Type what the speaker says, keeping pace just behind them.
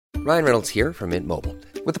Ryan Reynolds here from Mint Mobile.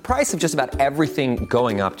 With the price of just about everything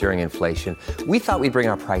going up during inflation, we thought we'd bring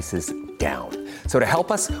our prices down. So to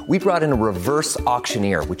help us, we brought in a reverse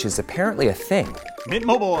auctioneer, which is apparently a thing. Mint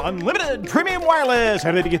Mobile Unlimited Premium Wireless.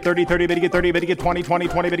 How to get 30, 30, bit to get 30, bit to get 20, 20,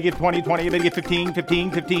 20, bit to get 20, 20, bit to get 15,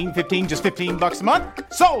 15, 15, 15, just $15 a month?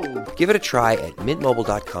 Sold! Give it a try at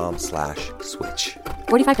mintmobile.com/switch.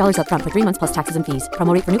 $45 up front for 3 months plus taxes and fees.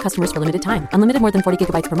 Promo rate for new customers for limited time. Unlimited more than 40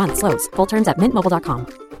 gigabytes per month. Slows full terms at mintmobile.com.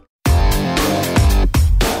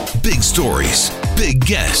 Big stories, big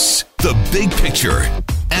guests, the big picture.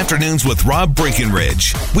 Afternoons with Rob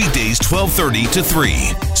Breckenridge. Weekdays 12:30 to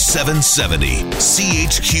 3, 770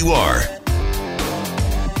 CHQR.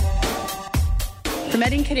 For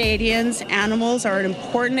many Canadians, animals are an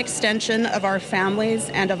important extension of our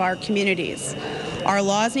families and of our communities. Our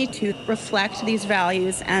laws need to reflect these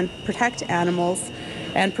values and protect animals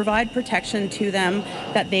and provide protection to them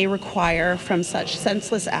that they require from such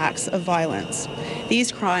senseless acts of violence.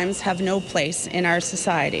 These crimes have no place in our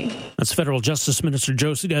society. That's Federal Justice Minister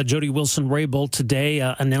Jody Wilson-Raybould today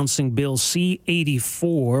announcing Bill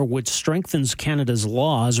C-84, which strengthens Canada's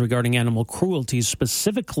laws regarding animal cruelty,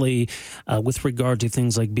 specifically with regard to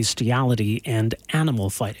things like bestiality and animal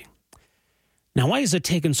fighting. Now, why has it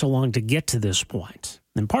taken so long to get to this point?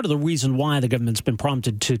 And part of the reason why the government's been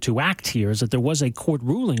prompted to act here is that there was a court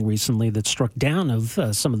ruling recently that struck down of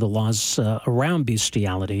some of the laws around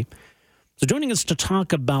bestiality. So joining us to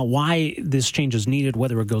talk about why this change is needed,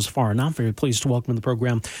 whether it goes far enough, very pleased to welcome to the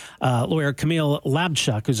program lawyer Camille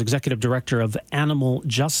Labchuk, who's Executive Director of Animal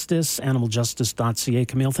Justice, animaljustice.ca.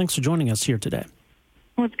 Camille, thanks for joining us here today.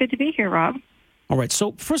 Well, it's good to be here, Rob. All right.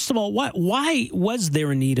 So first of all, why was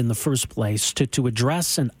there a need in the first place to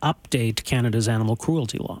address and update Canada's animal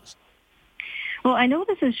cruelty laws? Well, I know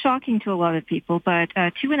this is shocking to a lot of people, but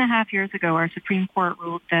 2.5 years ago, our Supreme Court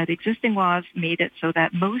ruled that existing laws made it so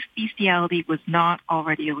that most bestiality was not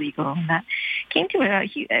already illegal. And that came to as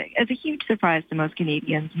a huge surprise to most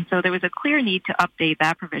Canadians. And so there was a clear need to update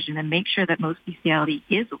that provision and make sure that most bestiality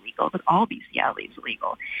is illegal, that all bestiality is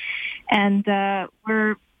illegal. And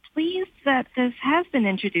we're pleased that this has been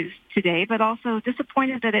introduced today, but also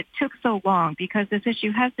disappointed that it took so long because this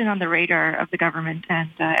issue has been on the radar of the government and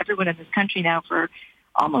everyone in this country now for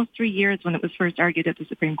almost 3 years when it was first argued at the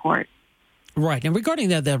Supreme Court. Right. And regarding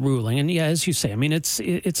that ruling, and yeah, as you say, I mean, it's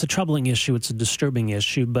a troubling issue. It's a disturbing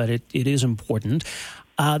issue, but it is important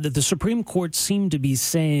that the Supreme Court seemed to be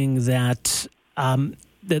saying that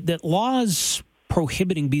that laws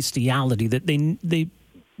prohibiting bestiality, that they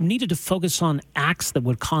needed to focus on acts that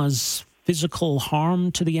would cause physical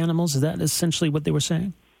harm to the animals. Is that essentially what they were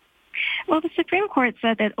saying? Well, the Supreme Court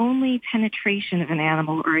said that only penetration of an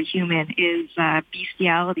animal or a human is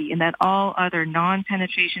bestiality and that all other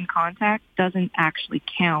non-penetration contact doesn't actually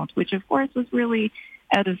count, which of course was really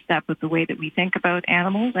out of step with the way that we think about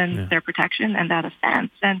animals and their protection and that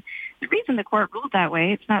offense. And the reason the court ruled that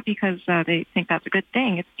way, it's not because they think that's a good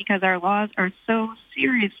thing. It's because our laws are so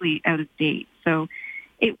seriously out of date. So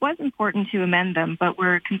it was important to amend them, but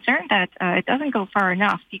we're concerned that it doesn't go far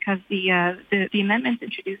enough because the amendments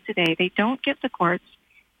introduced today, they don't give the courts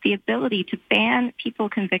the ability to ban people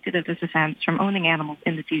convicted of this offense from owning animals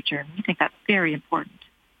in the future. And we think that's very important.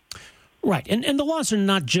 Right. And the laws are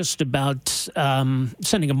not just about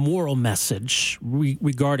sending a moral message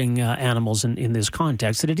regarding animals in this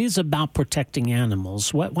context. It is about protecting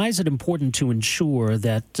animals. Why is it important to ensure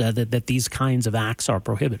that these kinds of acts are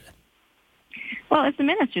prohibited? Well, as the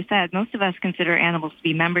minister said, most of us consider animals to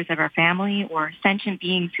be members of our family or sentient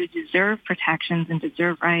beings who deserve protections and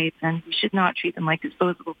deserve rights, and we should not treat them like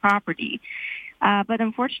disposable property. But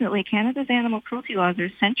unfortunately, Canada's animal cruelty laws are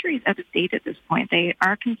centuries out of date at this point. They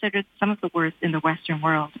are considered some of the worst in the Western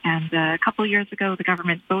world. And a couple of years ago, the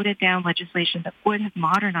government voted down legislation that would have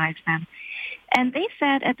modernized them. And they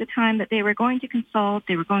said at the time that they were going to consult,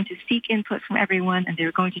 they were going to seek input from everyone, and they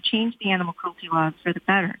were going to change the animal cruelty laws for the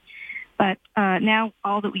better. But now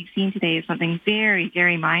all that we've seen today is something very,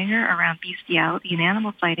 very minor around bestiality and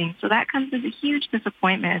animal fighting. So that comes as a huge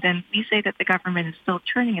disappointment. And we say that the government is still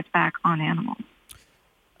turning its back on animals.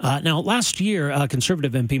 Now, last year,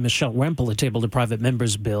 Conservative MP Michelle Rempel had tabled a private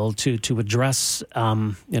member's bill to address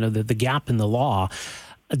the gap in the law.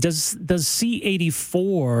 Does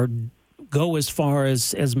C-84 go as far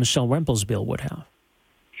as Michelle Rempel's bill would have?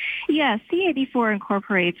 Yeah, C-84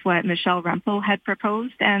 incorporates what Michelle Rempel had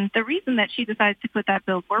proposed, and the reason that she decided to put that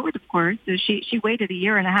bill forward, of course, is she waited 1.5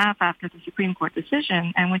 years after the Supreme Court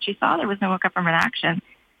decision, and when she saw there was no government action,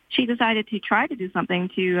 she decided to try to do something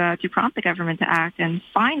to prompt the government to act, and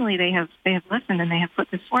finally they have listened and they have put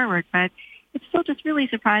this forward, but it's still just really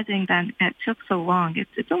surprising that it took so long.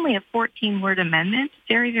 It's only a 14-word amendment,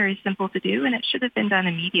 very, very simple to do, and it should have been done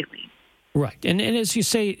immediately. Right. And as you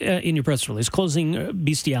say in your press release, closing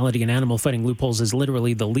bestiality and animal fighting loopholes is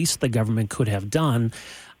literally the least the government could have done,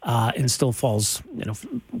 and still falls,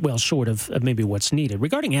 well short of maybe what's needed.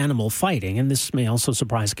 Regarding animal fighting, and this may also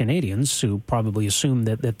surprise Canadians who probably assume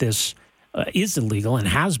that this is illegal and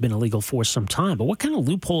has been illegal for some time, but what kind of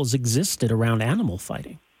loopholes existed around animal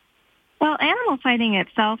fighting? Well, animal fighting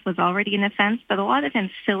itself was already an offense, but a lot of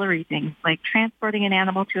ancillary things like transporting an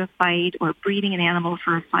animal to a fight or breeding an animal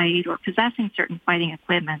for a fight or possessing certain fighting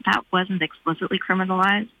equipment, that wasn't explicitly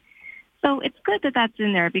criminalized. So it's good that that's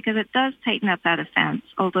in there because it does tighten up that offense,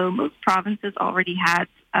 although most provinces already had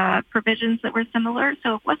provisions that were similar,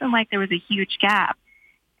 so it wasn't like there was a huge gap.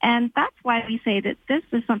 And that's why we say that this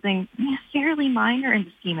is something fairly minor in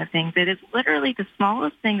the scheme of things. It is literally the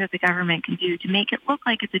smallest thing that the government can do to make it look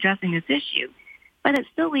like it's addressing this issue. But it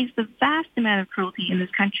still leaves the vast amount of cruelty in this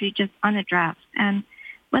country just unaddressed. And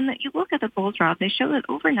when you look at the polls, Rob, they show that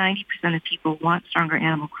over 90% of people want stronger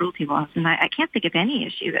animal cruelty laws. And I can't think of any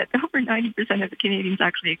issue that over 90% of the Canadians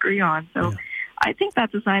actually agree on. So I think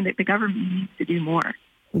that's a sign that the government needs to do more.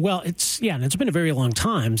 Well, it's been a very long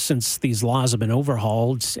time since these laws have been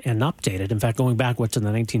overhauled and updated. In fact, going back, to the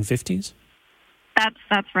 1950s?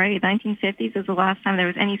 That's right. 1950s is the last time there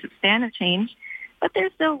was any substantive change, but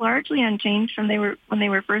they're still largely unchanged from when they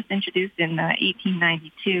were first introduced in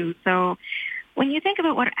 1892. So when you think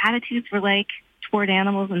about what attitudes were like toward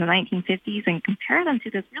animals in the 1950s and compare them to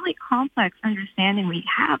this really complex understanding we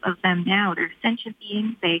have of them now, they're sentient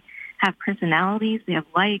beings, they have personalities, they have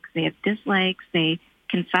likes, they have dislikes, they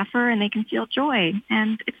can suffer and they can feel joy.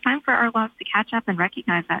 And it's time for our laws to catch up and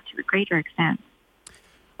recognize that to a greater extent.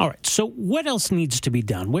 All right. So what else needs to be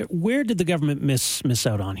done? Where did the government miss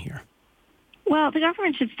out on here? Well, the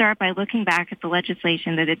government should start by looking back at the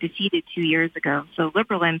legislation that it defeated 2 years ago. So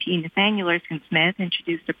Liberal MP Nathaniel Erskine-Smith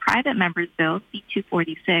introduced a private member's bill,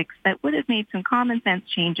 C-246, that would have made some common sense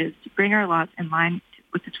changes to bring our laws in line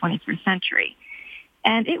with the 21st century.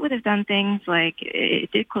 And it would have done things like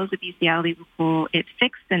it did close the bestiality loophole. It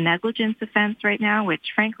fixed the negligence offense right now, which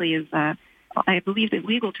frankly is, I believe the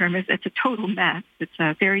legal term is, it's a total mess.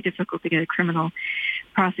 It's very difficult to get a criminal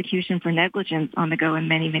prosecution for negligence on the go in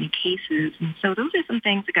many, many cases. And so those are some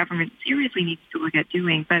things the government seriously needs to look at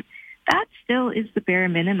doing. But that still is the bare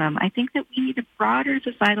minimum. I think that we need a broader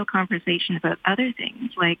societal conversation about other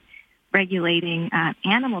things like regulating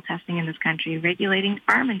animal testing in this country, regulating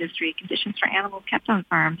farm industry, conditions for animals kept on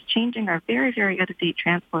farms, changing our very, very out-of-date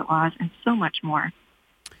transport laws, and so much more.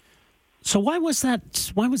 So why was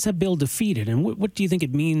that bill defeated, and what do you think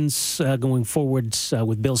it means going forward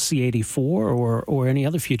with Bill C-84 or any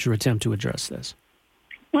other future attempt to address this?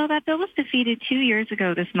 Well, that bill was defeated 2 years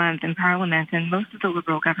ago this month in Parliament, and most of the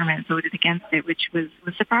Liberal government voted against it, which was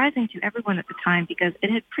surprising to everyone at the time because it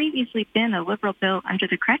had previously been a Liberal bill under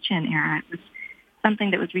the Chrétien era. It was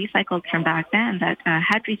something that was recycled from back then that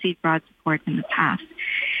had received broad support in the past.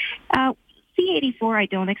 C-84, I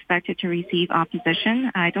don't expect it to receive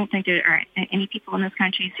opposition. I don't think there are any people in this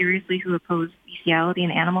country seriously who oppose bestiality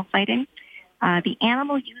and animal fighting. The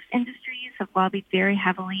animal use industries have lobbied very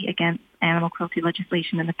heavily against animal cruelty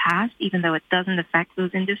legislation in the past, even though it doesn't affect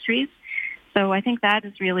those industries. So I think that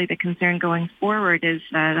is really the concern going forward is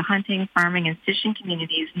the hunting, farming, and fishing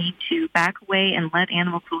communities need to back away and let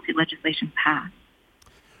animal cruelty legislation pass.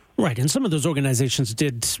 Right, and some of those organizations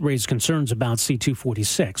did raise concerns about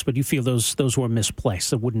C-246, but you feel those were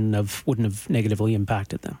misplaced, that wouldn't have negatively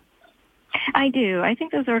impacted them? I do. I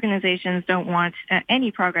think those organizations don't want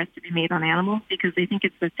any progress to be made on animals because they think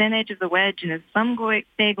it's the thin edge of the wedge and is some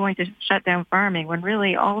day going to shut down farming when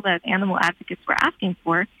really all that animal advocates were asking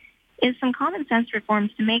for is some common sense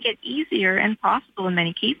reforms to make it easier and possible in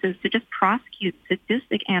many cases to just prosecute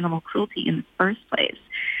sadistic animal cruelty in the first place.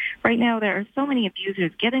 Right now, there are so many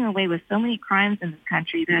abusers getting away with so many crimes in this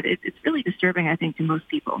country that it's really disturbing, I think, to most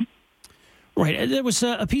people. Right. There was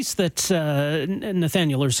a piece that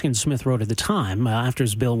Nathaniel Erskine-Smith wrote at the time after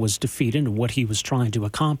his bill was defeated and what he was trying to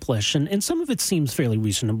accomplish. And some of it seems fairly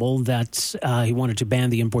reasonable, that he wanted to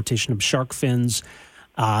ban the importation of shark fins.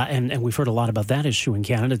 And we've heard a lot about that issue in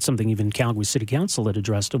Canada. It's something even Calgary City Council had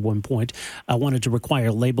addressed at one point. Wanted to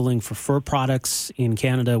require labeling for fur products in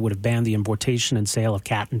Canada, would have banned the importation and sale of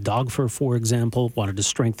cat and dog fur, for example. Wanted to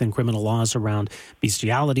strengthen criminal laws around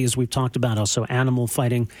bestiality, as we've talked about, also animal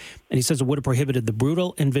fighting. And he says it would have prohibited the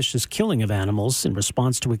brutal and vicious killing of animals in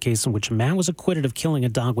response to a case in which a man was acquitted of killing a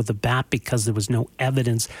dog with a bat because there was no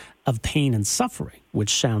evidence of pain and suffering,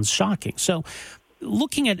 which sounds shocking. So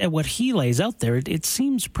looking at what he lays out there, it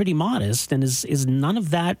seems pretty modest. And is none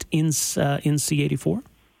of that in C-84?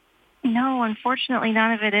 No, unfortunately,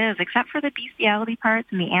 none of it is, except for the bestiality parts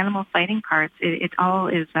and the animal fighting parts. It all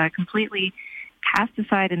is completely cast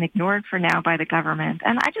aside and ignored for now by the government.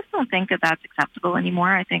 And I just don't think that that's acceptable anymore.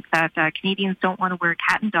 I think that Canadians don't want to wear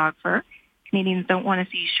cat and dog fur. Canadians don't want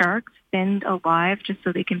to see sharks skinned alive just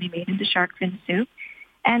so they can be made into shark fin soup.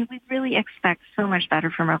 And we really expect so much better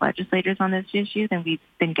from our legislators on this issue than we've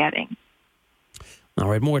been getting. All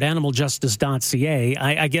right, more at animaljustice.ca.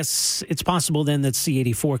 I guess it's possible then that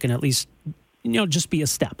C-84 can at least, just be a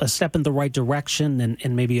step in the right direction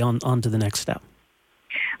and maybe on to the next step.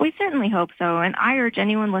 We certainly hope so, and I urge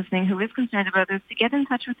anyone listening who is concerned about this to get in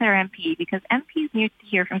touch with their MP, because MPs need to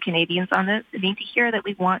hear from Canadians on this. They need to hear that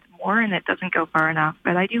we want more and it doesn't go far enough.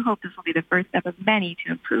 But I do hope this will be the first step of many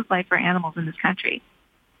to improve life for animals in this country.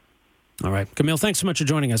 All right. Camille, thanks so much for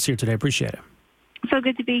joining us here today. Appreciate it. So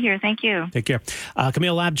good to be here. Thank you. Take care.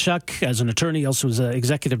 Camille Labchuk, as an attorney, also is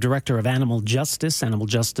executive director of Animal Justice,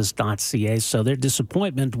 animaljustice.ca. So their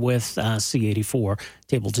disappointment with C-84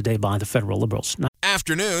 tabled today by the federal Liberals.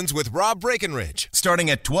 Afternoons with Rob Breckenridge,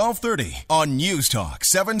 starting at 12:30 on News Talk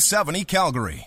 770 Calgary.